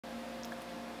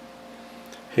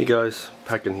Hey guys,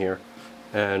 Peckin here,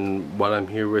 and what I'm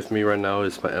here with me right now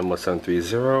is my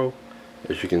M1730.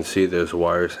 As you can see, there's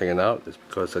wires hanging out. It's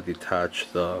because I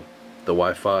detached the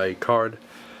Wi-Fi card,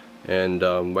 and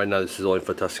right now this is only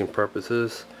for testing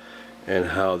purposes, and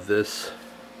how this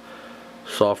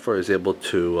software is able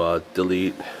to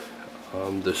delete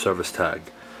the service tag.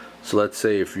 So let's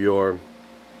say if your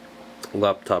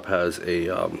laptop has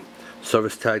a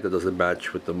service tag that doesn't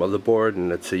match with the motherboard, and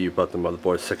let's say you bought the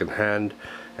motherboard secondhand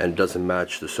and it doesn't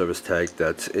match the service tag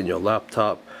that's in your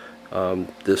laptop,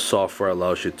 this software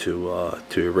allows you to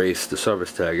erase the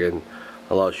service tag and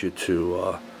allows you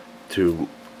to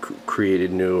create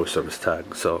a new service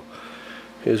tag. So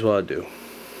here's what I do.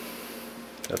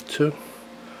 F2.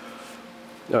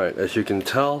 Alright, as you can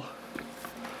tell,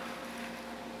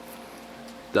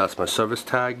 that's my service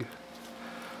tag.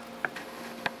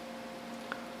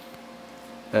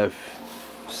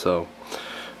 So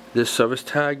this service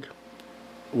tag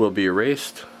will be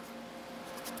erased.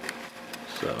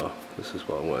 So this is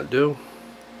what I'm going to do.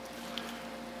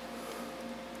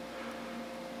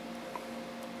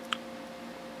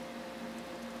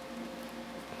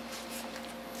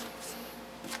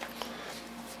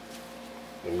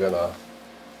 I'm gonna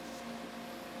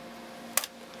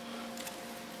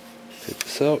take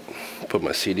this out, put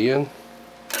my CD in.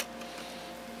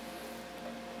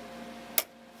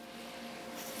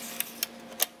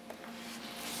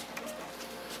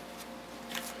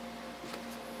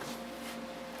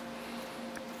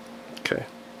 Okay.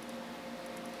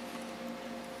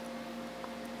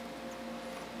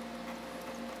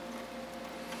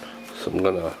 So I'm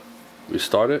gonna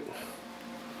restart it.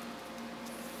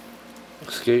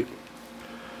 Escape.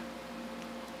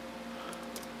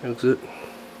 Exit.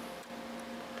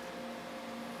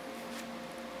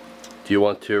 Do you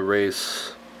want to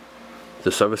erase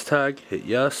the service tag? Hit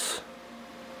yes.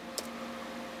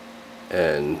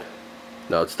 And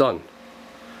now it's done.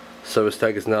 Service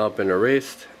tag has now been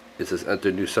erased. It says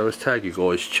enter new service tag. You can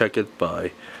always check it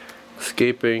by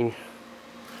escaping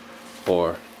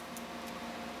or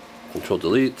control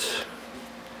delete,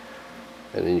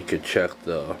 and then you can check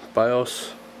the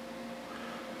BIOS.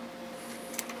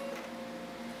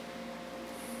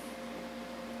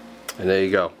 And there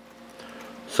you go.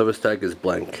 Service tag is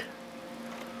blank.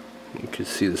 You can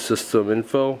see the system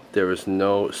info. There is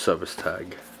no service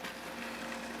tag.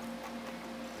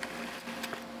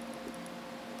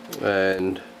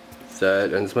 And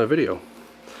that ends my video.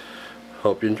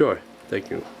 Hope you enjoy. Thank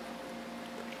you.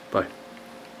 Bye.